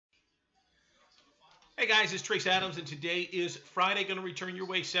Hey guys, it's Trace Adams, and today is Friday. Going to return your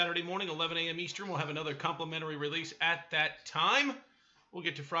way Saturday morning, 11 a.m. Eastern. We'll have another complimentary release at that time. We'll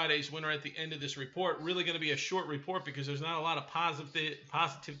get to Friday's winner at the end of this report. Really going to be a short report because there's not a lot of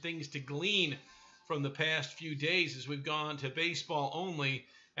positive things to glean from the past few days as we've gone to baseball only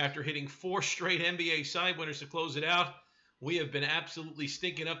after hitting 4 straight NBA side winners to close it out. We have been absolutely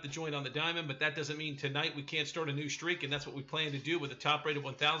stinking up the joint on the diamond, but that doesn't mean tonight we can't start a new streak, and that's what we plan to do with a top-rated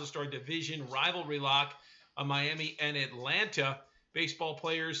 1,000-star division rivalry lock of Miami and Atlanta. Baseball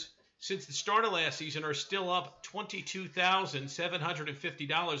players, since the start of last season, are still up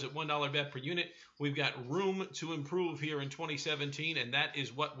 $22,750 at $1 bet per unit. We've got room to improve here in 2017, and that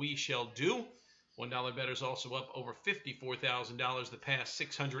is what we shall do. $1 bet is also up over $54,000 the past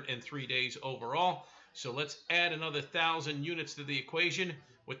 603 days overall. So let's add another 1,000 units to the equation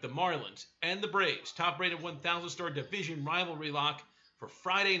with the Marlins and the Braves. Top-rated 1,000-star division rivalry lock for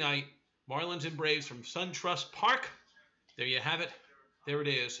Friday night. Marlins and Braves from SunTrust Park. There you have it. There it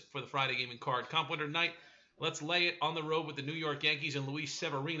is for the Friday gaming card. Comp winner tonight. Let's lay it on the road with the New York Yankees and Luis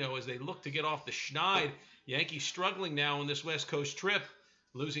Severino as they look to get off the schneid. Yankees struggling now on this West Coast trip,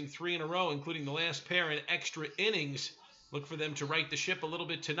 losing 3 in a row, including the last pair in extra innings. Look for them to right the ship a little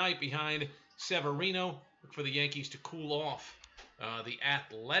bit tonight behind Severino. Look for the Yankees to cool off the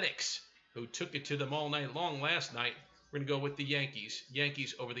Athletics, who took it to them all night long last night. We're going to go with the Yankees.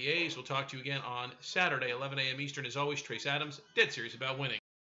 Yankees over the A's. We'll talk to you again on Saturday, 11 a.m. Eastern. As always, Trace Adams, dead serious about winning.